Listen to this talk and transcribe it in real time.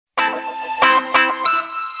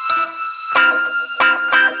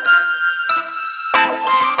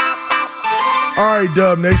All right,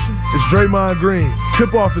 Dub Nation, it's Draymond Green.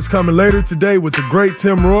 Tip-off is coming later today with the great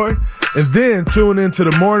Tim Roy, and then tune into the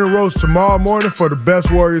Morning Roast tomorrow morning for the best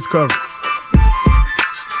Warriors coverage.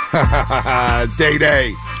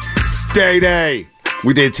 Day.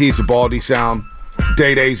 We did tease the Baldy sound.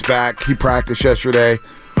 Day's back. He practiced yesterday.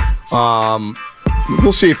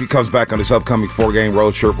 We'll see if he comes back on this upcoming 4-game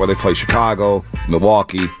road trip where they play Chicago,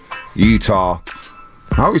 Milwaukee, Utah.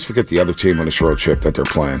 I always forget the other team on this road trip that they're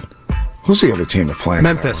playing. Who's the other team they're playing?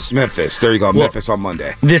 Memphis. There you go. Well, Memphis on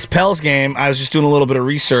Monday. This Pels game, I was just doing a little bit of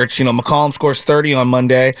research. McCollum scores 30 on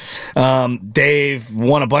Monday. Dave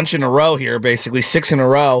won a bunch in a row here, basically 6 in a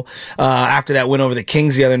row after that win over the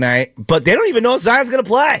Kings the other night. But they don't even know if Zion's going to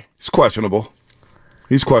play. He's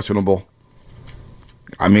questionable.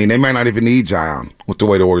 I mean, they might not even need Zion with the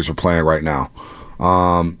way the Warriors are playing right now.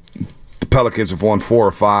 The Pelicans have won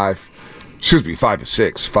 5 of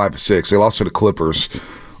 6. They lost to the Clippers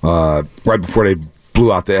right before they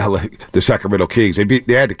blew out the Sacramento Kings.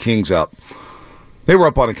 They had the Kings up. They were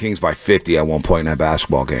up on the Kings by 50 at one point in that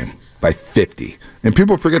basketball game. By 50. And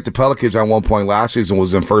people forget the Pelicans at one point last season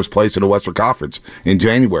was in first place in the Western Conference in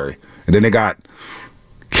January. And then they got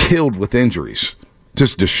killed with injuries.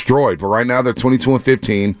 Just destroyed. But right now they're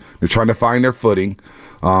 22-15. They're trying to find their footing.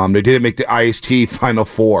 They didn't make the IST Final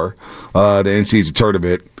Four, the in-season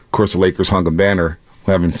tournament. Of course, the Lakers hung a banner.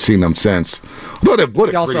 We haven't seen them since. They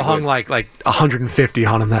also hung like 150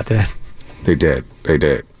 on them that day. They did.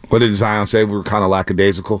 What did Zion say? We were kind of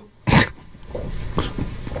lackadaisical.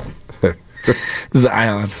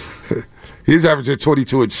 Zion. He's averaging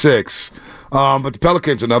 22-6. But the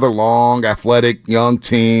Pelicans, another long, athletic, young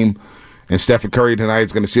team. And Stephen Curry tonight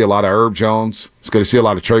is going to see a lot of Herb Jones. He's going to see a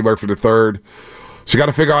lot of Trey Burke for the third. So you got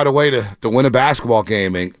to figure out a way to win a basketball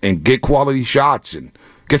game and get quality shots and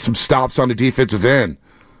get some stops on the defensive end.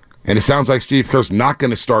 And it sounds like Steve Kerr's not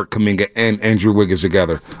going to start Kuminga and Andrew Wiggins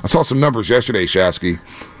together. I saw some numbers yesterday, Shasky.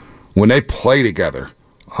 When they play together.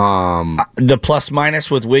 The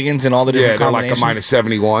plus-minus with Wiggins and all the different combinations. Yeah, they're like a minus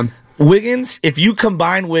 71. Wiggins, if you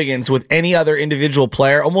combine Wiggins with any other individual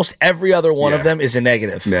player, almost every other one of them is a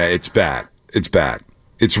negative. Yeah, it's bad.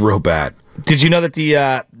 It's real bad. Did you know that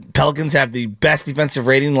the Pelicans have the best defensive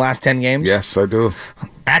rating in the last 10 games? Yes, I do.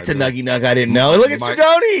 That's a nuggy nug I didn't know. Look at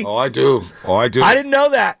Sidoni. Oh, I do. I didn't know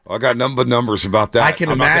that. I got numbers about that. I can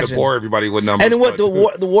imagine. I'm not going to bore everybody with numbers. And what,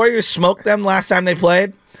 the Warriors smoked them last time they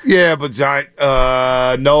played? Yeah, but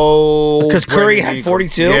no. Because Curry had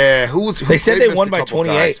 42? Yeah. They said they won by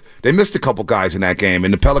 28. Guys. They missed a couple guys in that game,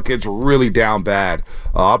 and the Pelicans were really down bad.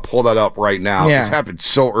 I'll pull that up right now. Yeah. This happened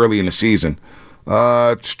so early in the season.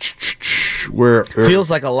 Feels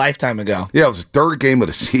like a lifetime ago. Yeah, it was the third game of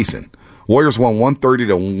the season. Warriors won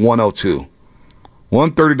 130-102.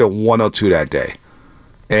 130-102 that day.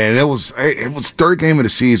 And it was third game of the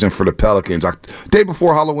season for the Pelicans. Day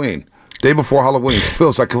before Halloween.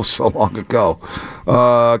 Feels like it was so long ago.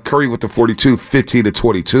 Curry with the 42,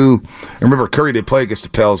 15-22. And remember, Curry did play against the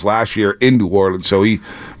Pels last year in New Orleans, so he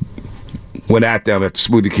went at them at the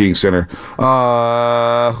Smoothie King Center.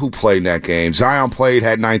 Who played in that game? Zion played,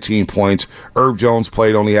 had 19 points. Herb Jones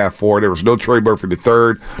played, only had 4. There was no Trey Burford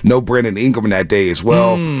III, no Brandon Ingram that day as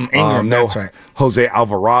well. Ingram, that's right. Jose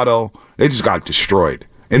Alvarado. They just got destroyed.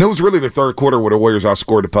 And it was really the third quarter where the Warriors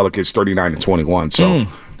outscored the Pelicans 39-21. So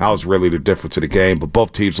that was really the difference of the game. But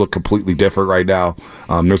both teams look completely different right now.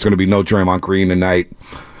 There's going to be no Draymond Green tonight.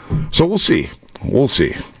 So we'll see. We'll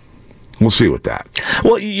see with that.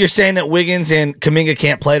 Well, you're saying that Wiggins and Kuminga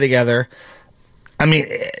can't play together. I mean,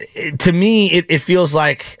 to me, it feels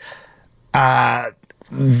like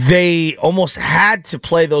they almost had to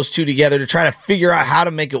play those two together to try to figure out how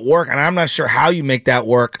to make it work, and I'm not sure how you make that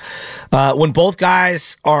work. When both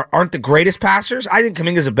guys aren't the greatest passers, I think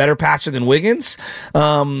Kuminga's a better passer than Wiggins.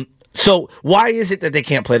 So why is it that they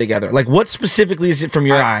can't play together? Like, what specifically is it from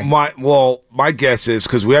your eye? My guess is,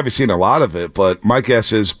 because we haven't seen a lot of it, but my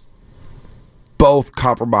guess is both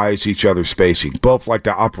compromise each other's spacing. Both like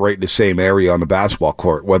to operate in the same area on the basketball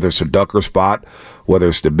court, whether it's a dunker spot, whether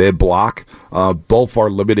it's the mid block. Both are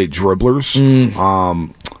limited dribblers.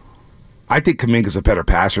 I think Kuminga's a better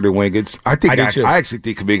passer than Wiggins. I actually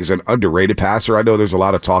think Kuminga's an underrated passer. I know there's a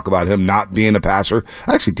lot of talk about him not being a passer.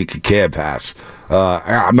 I actually think he can pass.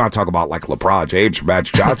 I'm not talking about like LeBron James or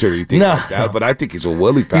Magic Johnson or anything like that, but I think he's a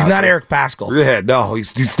willy passer. He's not Eric Paschall. Yeah, no,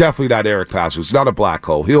 he's definitely not Eric Paschall. He's not a black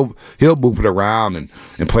hole. He'll move it around and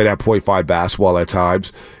play that .5 basketball at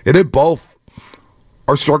times. And then both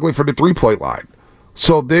are struggling for the three-point line.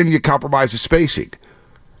 So then you compromise the spacing.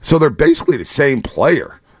 So they're basically the same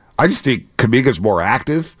player. I just think Kuminga's more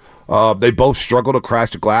active. They both struggle to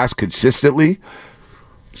crash the glass consistently.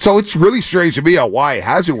 So it's really strange to me why it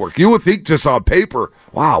hasn't worked. You would think just on paper,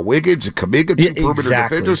 wow, Wiggins and Kuminga, two perimeter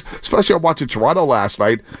defenders. Especially I'm watching Toronto last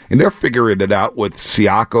night, and they're figuring it out with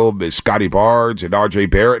Siakam and Scotty Barnes and R.J.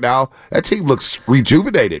 Barrett now. That team looks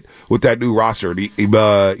rejuvenated with that new roster. And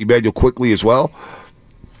Emmanuel Quickly as well.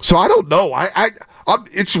 So I don't know.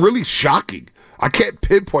 It's really shocking. I can't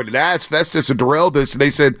pinpoint it. I asked Festus and Darrell this, and they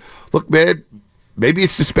said, look, man, maybe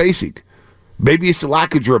it's the spacing. Maybe it's the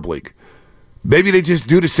lack of dribbling. Maybe they just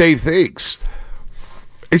do the same things.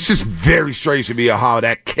 It's just very strange to me how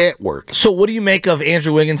that can't work. So what do you make of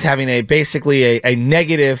Andrew Wiggins having basically a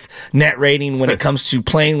negative net rating when it comes to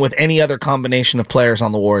playing with any other combination of players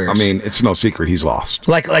on the Warriors? I mean, it's no secret he's lost.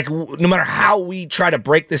 Like no matter how we try to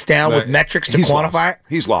break this down with metrics to quantify it.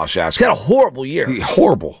 He's lost, Shasky. He's had a horrible year.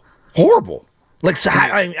 Horrible. Like, so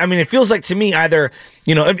I mean, it feels like to me either,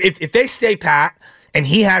 if they stay pat, and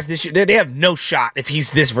he has this year, they have no shot if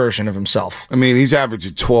he's this version of himself. I mean, he's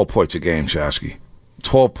averaging 12 points a game, Shasky.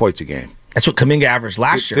 12 points a game. That's what Kuminga averaged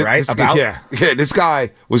last year, right? Yeah, this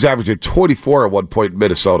guy was averaging 24 at one point in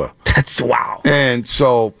Minnesota. That's wow. And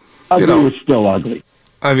so, ugly was still ugly.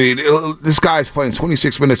 I mean, this guy's playing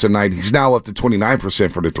 26 minutes a night. He's now up to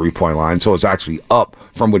 29% for the three-point line, so it's actually up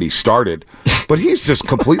from when he started. But he's just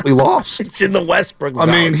completely lost. It's in the Westbrook zone.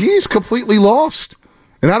 I mean, he's completely lost.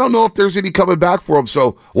 And I don't know if there's any coming back for him.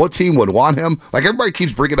 So what team would want him? Like, everybody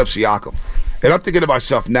keeps bringing up Siakam. And I'm thinking to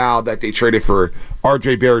myself now that they traded for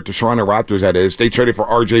R.J. Barrett, the Toronto Raptors, that is. They traded for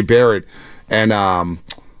R.J. Barrett and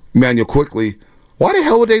Emmanuel Quickly. Why the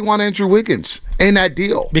hell would they want Andrew Wiggins in that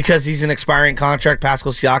deal? Because he's an expiring contract,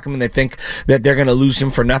 Pascal Siakam, and they think that they're going to lose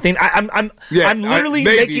him for nothing. I'm literally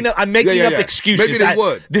making up excuses. Maybe they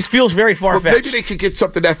would. This feels very far-fetched. Maybe they could get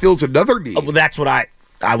something that fills another need. Well, that's what I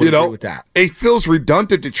would agree with that. It feels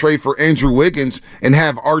redundant to trade for Andrew Wiggins and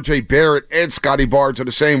have R.J. Barrett and Scotty Barnes on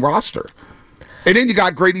the same roster. And then you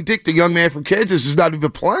got Grady Dick, the young man from Kansas who's not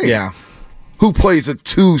even playing. Yeah. Who plays a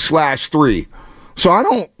 2/3. So I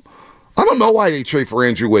don't know why they trade for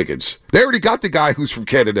Andrew Wiggins. They already got the guy who's from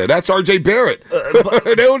Canada. That's R.J. Barrett.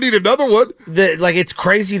 They don't need another one. It's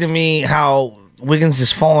crazy to me how Wiggins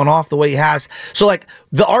has fallen off the way he has. So,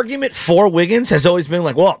 the argument for Wiggins has always been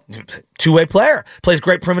well, two-way player, plays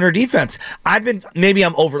great perimeter defense. Maybe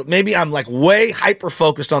I'm way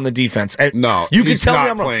hyper-focused on the defense. No, you can tell me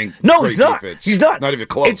I'm wrong. No, he's not. Defense. He's not. Not even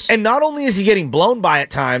close. And not only is he getting blown by at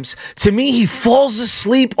times, to me, he falls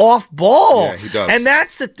asleep off ball. Yeah, he does. And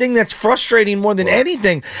that's the thing that's frustrating more than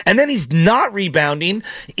anything. And then he's not rebounding.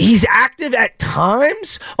 He's active at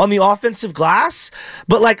times on the offensive glass,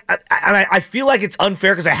 but I feel like it's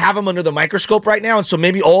unfair because I have him under the microscope right now, and so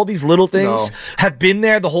maybe all these little things have been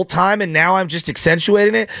there the whole time, and now I'm just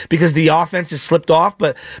accentuating it because the offense has slipped off.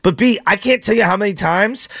 But B, I can't tell you how many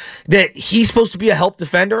times that he's supposed to be a help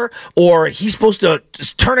defender or he's supposed to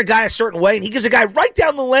turn a guy a certain way, and he gives a guy right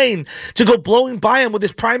down the lane to go blowing by him with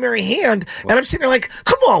his primary hand, and I'm sitting there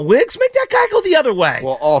come on, Wiggs, make that guy go the other way.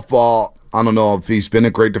 Well, off ball, I don't know if he's been a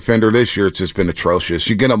great defender this year. It's just been atrocious.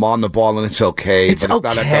 You get him on the ball and it's okay, but it's not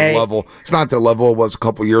at that level. It's not the level it was a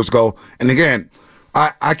couple years ago. And again,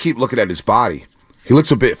 I keep looking at his body. He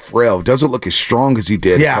looks a bit frail. Doesn't look as strong as he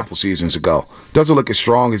did a couple seasons ago. Doesn't look as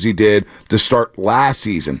strong as he did to start last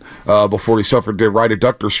season before he suffered the right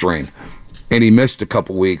adductor strain. And he missed a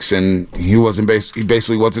couple weeks, and he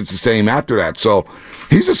basically wasn't the same after that. So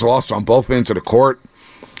he's just lost on both ends of the court.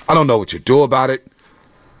 I don't know what you do about it.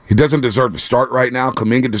 He doesn't deserve to start right now.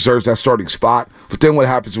 Kuminga deserves that starting spot. But then what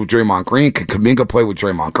happens with Draymond Green? Can Kuminga play with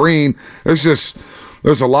Draymond Green? There's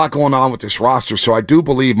a lot going on with this roster. So I do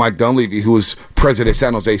believe Mike Dunleavy, who was president of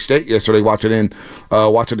San Jose State yesterday, watching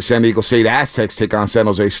the San Diego State Aztecs take on San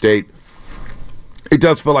Jose State, it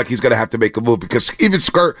does feel like he's going to have to make a move because even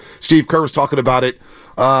Steve Kerr was talking about it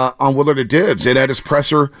on Willard and Dibbs and at his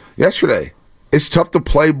presser yesterday. It's tough to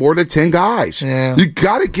play more than 10 guys. Yeah. You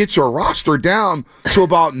got to get your roster down to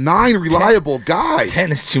about 9 reliable guys.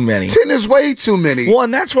 10 is too many. 10 is way too many. Well,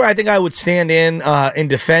 and that's where I think I would stand in and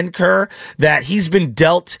defend Kerr, that he's been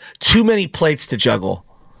dealt too many plates to juggle.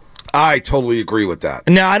 I totally agree with that.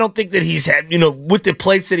 Now, I don't think that he's had, with the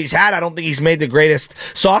plates that he's had, I don't think he's made the greatest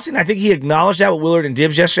saucing. I think he acknowledged that with Willard and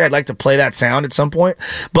Dibbs yesterday. I'd like to play that sound at some point.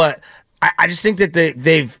 But I just think that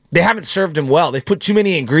they haven't served him well. They've put too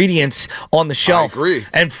many ingredients on the shelf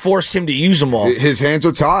and forced him to use them all. His hands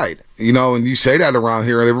are tied, and you say that around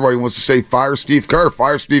here, and everybody wants to say fire Steve Kerr.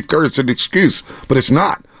 Fire Steve Kerr. It's an excuse, but it's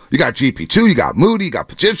not. You got GP2, you got Moody, you got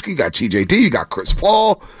Pachipsky, you got TJD, you got Chris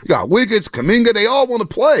Paul, you got Wiggins, Kuminga. They all want to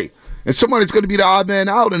play, and somebody's going to be the odd man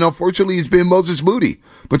out. And unfortunately, it's been Moses Moody.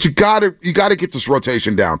 But you got to get this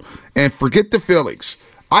rotation down and forget the feelings.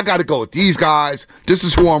 I got to go with these guys. This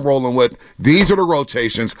is who I'm rolling with. These are the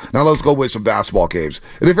rotations. Now let's go win some basketball games.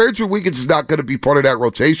 And if Andrew Wiggins is not going to be part of that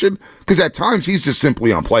rotation, because at times he's just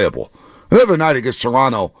simply unplayable. The other night against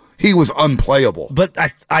Toronto, he was unplayable. But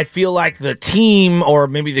I feel like the team or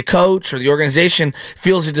maybe the coach or the organization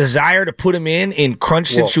feels a desire to put him in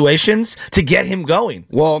crunch situations to get him going.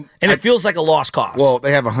 Well, and it feels like a lost cause. Well,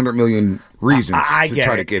 they have 100 million reasons to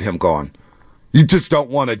try to get him going. You just don't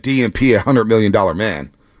want a DNP $100 million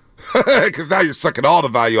man. Because now you're sucking all the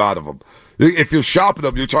value out of him. If you're shopping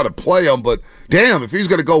him, you're trying to play him. But damn, if he's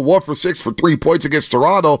going to go 1 for 6 for 3 points against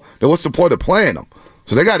Toronto, then what's the point of playing him?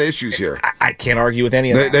 So they got issues here. I can't argue with any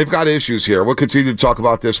of that. They've got issues here. We'll continue to talk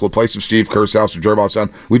about this. We'll play some Steve Kerr sound, some Jeremiah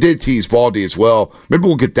sound. We did tease Baldy as well. Maybe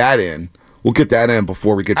we'll get that in. We'll get that in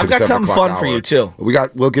before we get to the 7 o'clock hour. I've got something fun for you, too.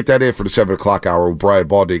 We'll get that in for the 7 o'clock hour with Brian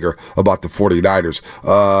Baldinger about the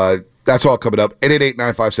 49ers. That's all coming up.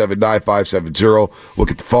 888-957-9570. We'll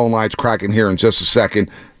get the phone lines cracking here in just a second.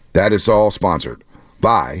 That is all sponsored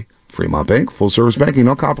by Fremont Bank. Full service banking,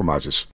 no compromises.